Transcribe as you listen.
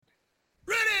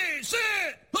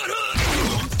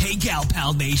Hey, Gal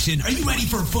Pal Nation, are you ready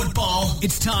for football?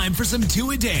 It's time for some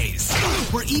two-a-days,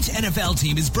 where each NFL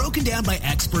team is broken down by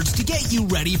experts to get you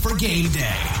ready for game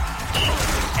day.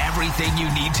 Everything you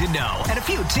need to know and a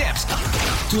few tips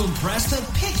to impress the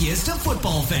pickiest of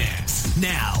football fans.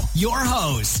 Now, your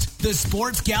host, the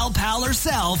sports gal pal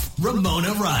herself,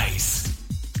 Ramona Rice.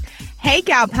 Hey,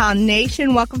 Gal Pal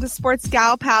Nation. Welcome to Sports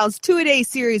Gal Pal's two-a-day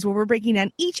series where we're breaking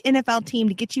down each NFL team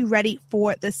to get you ready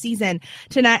for the season.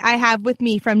 Tonight, I have with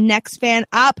me from Next Fan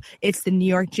Up, it's the New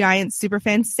York Giants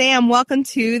superfan, Sam. Welcome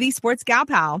to the Sports Gal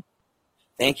Pal.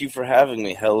 Thank you for having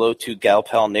me. Hello to Gal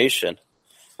Pal Nation.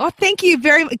 Oh, thank you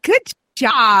very much. Good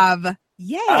job.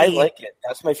 Yay. I like it.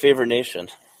 That's my favorite nation.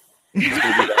 It's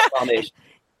going to be Gal Pal Nation.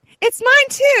 It's mine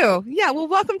too. Yeah, well,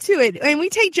 welcome to it. And we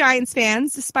take Giants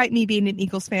fans, despite me being an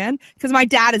Eagles fan, because my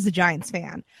dad is a Giants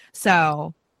fan.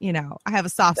 So, you know, I have a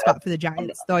soft spot for the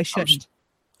Giants, though I shouldn't.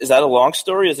 Is that a long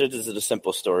story, or is it a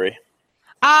simple story?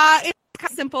 It's kind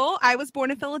of simple. I was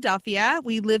born in Philadelphia.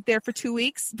 We lived there for 2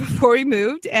 weeks before we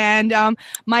moved. And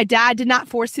my dad did not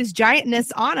force his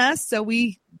Giantness on us, so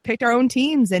we picked our own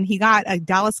teams. And he got a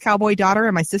Dallas Cowboy daughter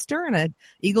and my sister, and an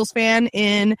Eagles fan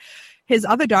in his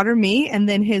other daughter, me, and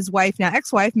then his wife, now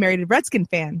ex-wife, married a Redskin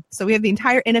fan. So we have the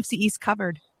entire NFC East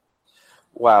covered.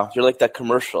 Wow, you're like that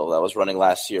commercial that was running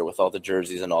last year with all the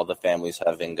jerseys and all the families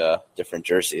having different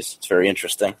jerseys. It's very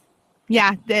interesting.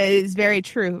 Yeah, that is very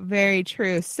true. Very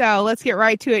true. So let's get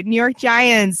right to it. New York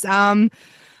Giants,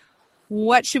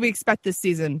 what should we expect this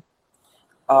season?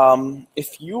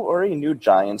 If you are a new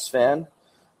Giants fan,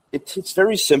 it's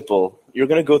very simple. You're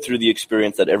going to go through the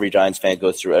experience that every Giants fan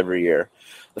goes through every year.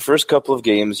 The first couple of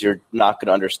games, you're not going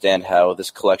to understand how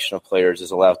this collection of players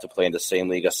is allowed to play in the same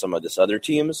league as some of these other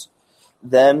teams.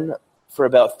 Then, for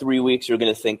about 3 weeks, you're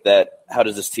going to think that, how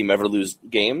does this team ever lose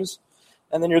games?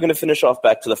 And then you're going to finish off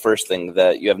back to the first thing,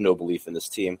 that you have no belief in this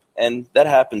team. And that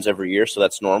happens every year, so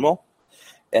that's normal.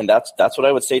 And that's what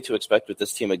I would say to expect with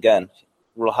this team again.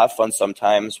 We'll have fun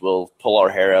sometimes. We'll pull our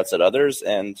hair outs at others.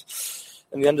 And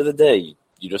at the end of the day,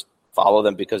 you just follow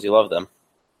them because you love them.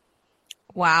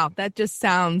 Wow, that just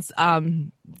sounds.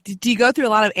 Do you go through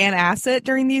a lot of antacid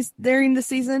during the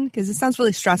season? Because it sounds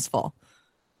really stressful.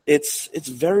 It's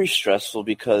very stressful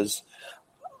because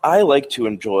I like to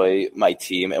enjoy my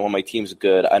team, and when my team's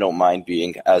good, I don't mind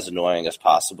being as annoying as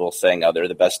possible, saying how they're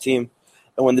the best team.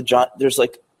 And when there's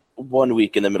like 1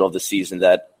 week in the middle of the season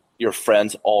that your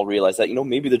friends all realize that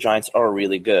maybe the Giants are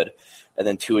really good, and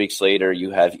then 2 weeks later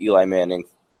you have Eli Manning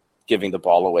giving the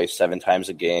ball away 7 times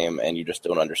a game, and you just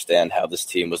don't understand how this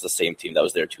team was the same team that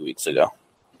was there 2 weeks ago.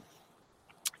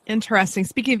 Interesting.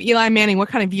 Speaking of Eli Manning, what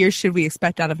kind of years should we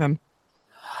expect out of him?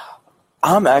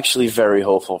 I'm actually very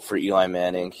hopeful for Eli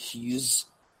Manning.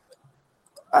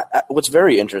 What's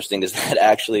very interesting is that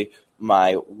actually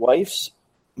my wife's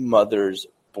mother's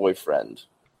boyfriend,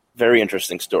 very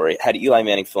interesting story, had Eli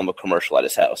Manning film a commercial at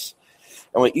his house.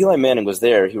 And when Eli Manning was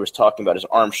there, he was talking about his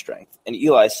arm strength. And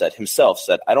Eli said,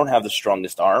 I don't have the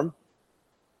strongest arm.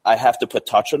 I have to put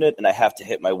touch on it, and I have to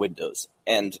hit my windows.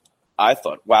 And I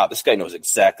thought, wow, this guy knows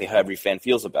exactly how every fan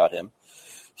feels about him.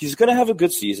 He's going to have a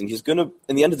good season.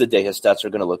 In the end of the day, his stats are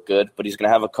going to look good, but he's going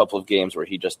to have a couple of games where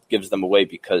he just gives them away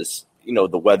because,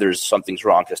 the something's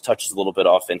wrong. His touch is a little bit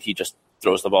off, and he just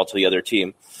throws the ball to the other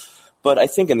team. But I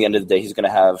think in the end of the day, he's going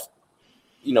to have,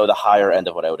 the higher end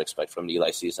of what I would expect from an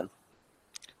Eli season.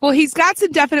 Well, he's got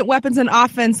some definite weapons on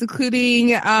offense,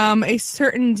 including a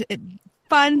certain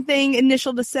fun thing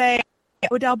initial to say,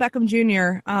 Odell Beckham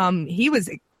Jr. He was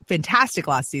fantastic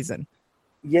last season.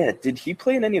 Yeah, did he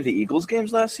play in any of the Eagles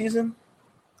games last season?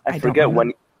 I forget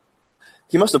when.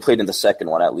 He must have played in the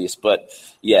second one at least. But,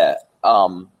 yeah,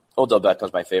 Odell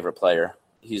Beckham's my favorite player.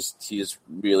 He's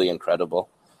really incredible.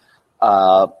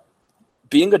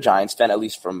 Being a Giants fan, at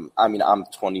least I'm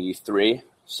 23,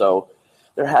 so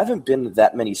there haven't been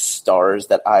that many stars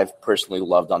that I've personally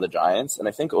loved on the Giants, and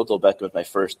I think Odell Beckham is my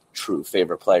first true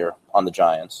favorite player on the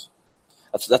Giants.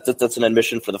 That's an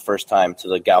admission for the first time to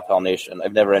the Gal Pal Nation.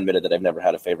 I've never admitted that I've never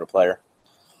had a favorite player.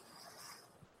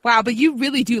 Wow, but you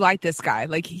really do like this guy.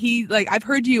 I've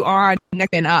heard you on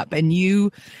Next and Up, and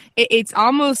it's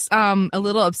almost a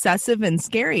little obsessive and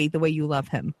scary the way you love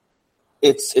him.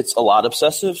 It's a lot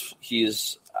obsessive.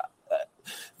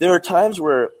 There are times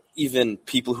where even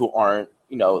people who aren't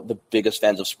the biggest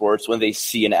fans of sports, when they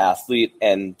see an athlete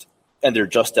and they're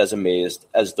just as amazed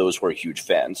as those who are huge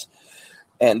fans.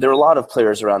 And there are a lot of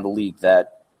players around the league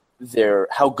that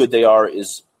how good they are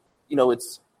is,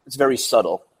 it's very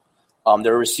subtle.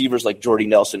 There are receivers like Jordy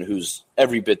Nelson, who's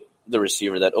every bit the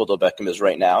receiver that Odell Beckham is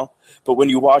right now. But when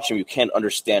you watch him, you can't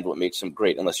understand what makes him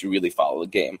great unless you really follow the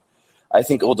game. I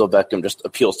think Odell Beckham just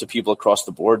appeals to people across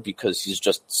the board because he's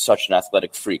just such an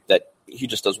athletic freak that he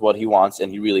just does what he wants,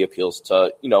 and he really appeals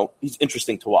to, he's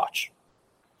interesting to watch.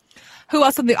 Who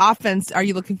else on the offense are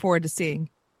you looking forward to seeing?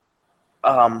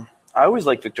 I always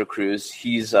like Victor Cruz.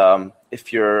 He's,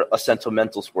 if you're a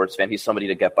sentimental sports fan, he's somebody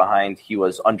to get behind. He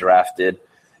was undrafted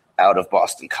out of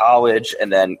Boston College,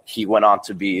 and then he went on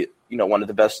to be, one of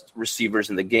the best receivers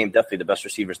in the game, definitely the best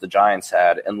receivers the Giants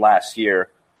had. And last year,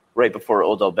 right before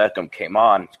Odell Beckham came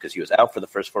on, because he was out for the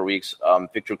first 4 weeks,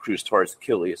 Victor Cruz tore his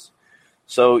Achilles.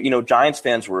 So, Giants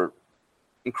fans were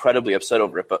incredibly upset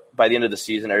over it, but by the end of the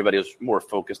season, everybody was more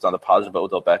focused on the positive of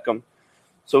Odell Beckham.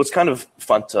 So it's kind of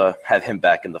fun to have him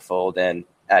back in the fold and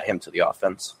add him to the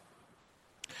offense.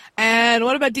 And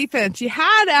what about defense? You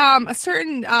had a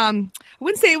certain, I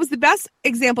wouldn't say it was the best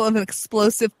example of an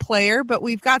explosive player, but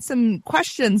we've got some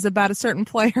questions about a certain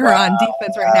player on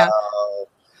defense right now.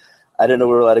 I didn't know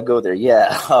we were allowed to go there.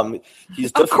 Yeah.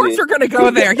 Of course we're going to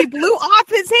go there. He blew off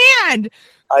his hand.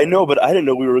 I know, but I didn't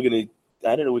know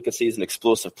we could say he's an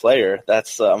explosive player.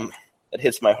 That's, that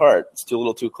hits my heart. It's a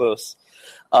little too close.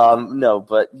 No,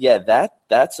 but yeah,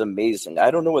 that's amazing. I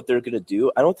don't know what they're going to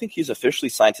do. I don't think he's officially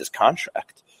signed his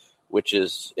contract, which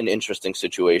is an interesting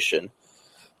situation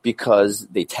because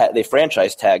they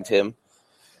franchise tagged him,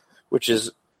 which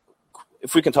is,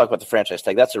 if we can talk about the franchise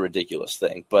tag, that's a ridiculous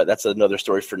thing, but that's another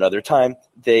story for another time.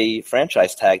 They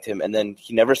franchise tagged him, and then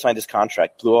he never signed his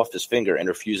contract, blew off his finger, and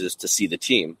refuses to see the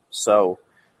team. So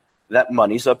that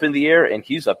money's up in the air, and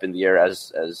he's up in the air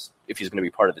as if he's going to be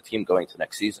part of the team going to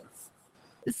next season.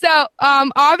 So,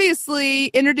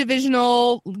 obviously,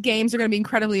 interdivisional games are going to be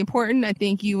incredibly important. I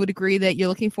think you would agree that you're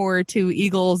looking forward to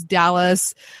Eagles,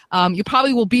 Dallas. You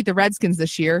probably will beat the Redskins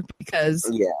this year because,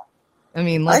 I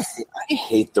mean, I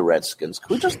hate the Redskins.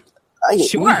 Can we just? I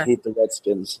hate the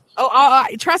Redskins.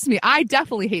 Trust me, I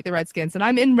definitely hate the Redskins, and I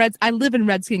live in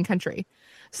Redskin country,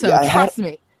 so trust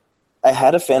me. I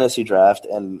had a fantasy draft,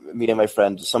 and me and my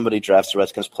friend, somebody drafts a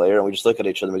Redskins player, and we just look at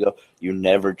each other and we go, "You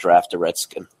never draft a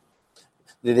Redskin."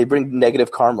 They bring negative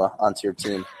karma onto your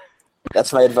team.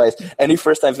 That's my advice. Any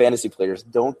first-time fantasy players,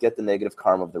 don't get the negative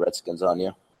karma of the Redskins on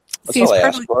you. That's all I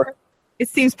ask for. It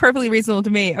seems perfectly reasonable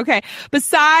to me. Okay.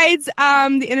 Besides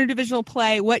the interdivisional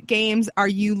play, what games are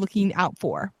you looking out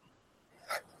for?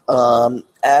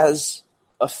 As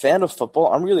a fan of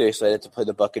football, I'm really excited to play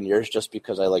the Buccaneers just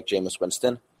because I like Jameis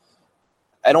Winston.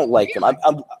 I don't like him. I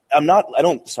don't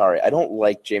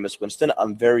like Jameis Winston.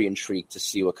 I'm very intrigued to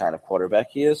see what kind of quarterback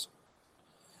he is.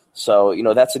 So,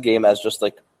 that's a game as just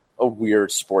like a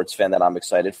weird sports fan that I'm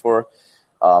excited for.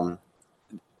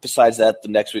 Besides that, the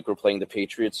next week we're playing the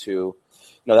Patriots, who,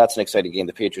 that's an exciting game.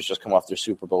 The Patriots just come off their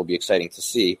Super Bowl. It'll be exciting to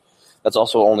see. That's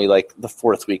also only like the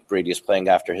fourth week Brady is playing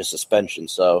after his suspension.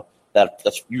 So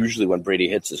that's usually when Brady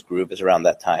hits his groove, is around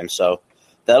that time. So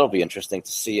that'll be interesting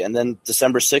to see. And then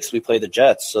December 6th, we play the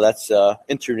Jets. So that's an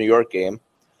inter-New York game.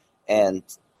 And,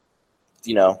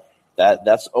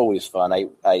 that's always fun.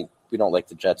 We don't like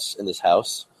the Jets in this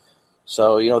house.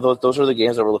 So, those are the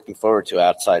games that we're looking forward to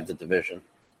outside the division.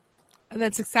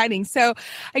 That's exciting. So,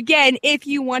 again, if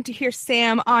you want to hear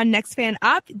Sam on Next Fan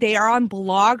Up, they are on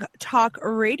Blog Talk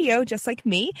Radio, just like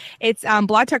me. It's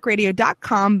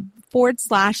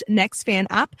blogtalkradio.com/Next Fan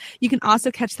Up. You can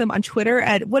also catch them on Twitter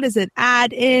at,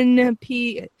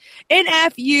 NFU.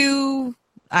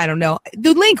 I don't know.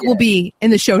 The link will be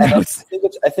in the show notes.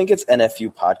 I think it's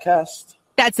NFU Podcast.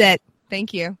 That's it.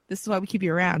 Thank you. This is why we keep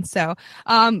you around. So,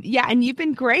 and you've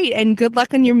been great, and good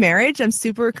luck on your marriage. I'm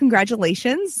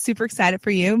congratulations. Super excited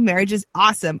for you. Marriage is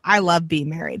awesome. I love being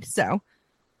married. So,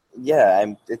 yeah,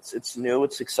 it's new.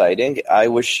 It's exciting. I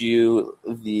wish you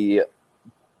the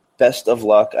best of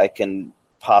luck I can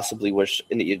possibly wish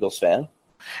an Eagles fan.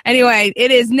 Anyway, it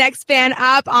is Next Fan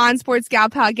Up on Sports Gal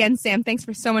Pal. Again, Sam, thanks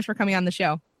so much for coming on the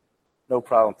show. No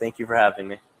problem. Thank you for having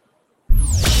me.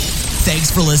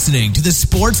 Thanks for listening to the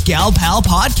Sports Gal Pal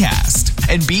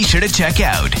podcast. And be sure to check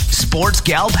out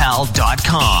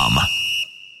sportsgalpal.com.